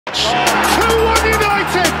2-1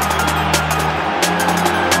 United!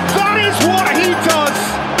 That is what he does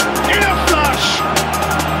in a flash!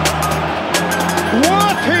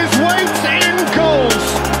 Worth his weight in goals!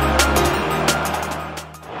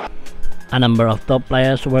 A number of top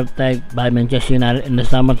players were tagged by Manchester United in the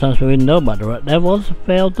summer transfer window, but the Red Devils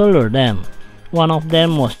failed to lure them. One of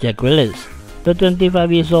them was Jack Grealish. The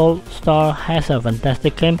 25-year-old star has a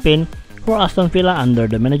fantastic campaign for Aston Villa under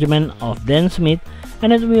the management of Dan Smith,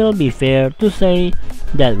 and it will be fair to say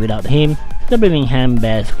that without him, the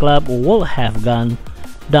Birmingham-based club would have gone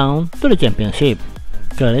down to the Championship.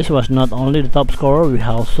 Grealish was not only the top scorer, he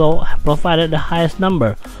also provided the highest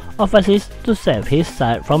number of assists to save his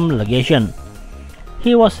side from relegation.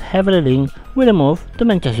 He was heavily linked with a move to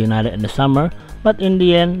Manchester United in the summer, but in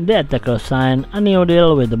the end, the attacker signed a new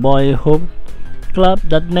deal with the boyhood club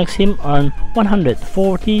that makes him earn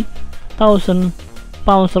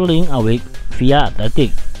 £140,000 a week via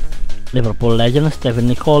Athletic. Liverpool legend Stephen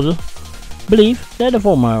Nicol believes that the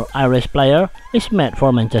former Irish player is made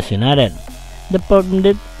for Manchester United. The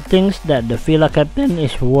pundit thinks that the Villa captain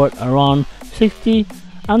is worth around 60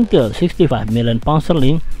 until 65 million pounds.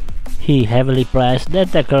 He heavily praised the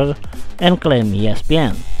attacker and claimed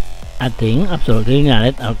ESPN, "I think absolutely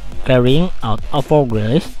United are carrying out for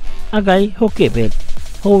Grealish, a guy who keep it,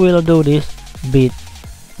 who will do this bit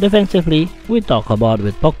defensively we talk about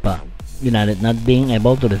with Pogba. United not being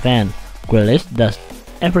able to defend. Grealish does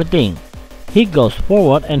everything. He goes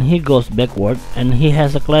forward and he goes backward, and he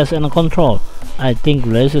has a class and a control. I think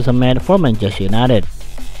Grealish is a man for Manchester United."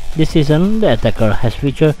 This season, the attacker has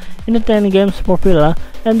featured in the 10 games for Villa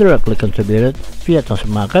and directly contributed via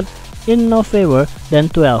transfer market in no favor than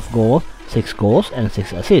 12 goals, 6 goals and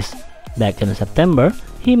 6 assists. Back in September,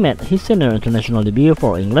 he made his senior international debut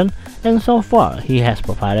for England, and so far he has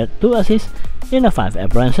provided 2 assists in the 5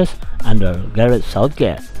 appearances under Gareth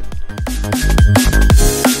Southgate.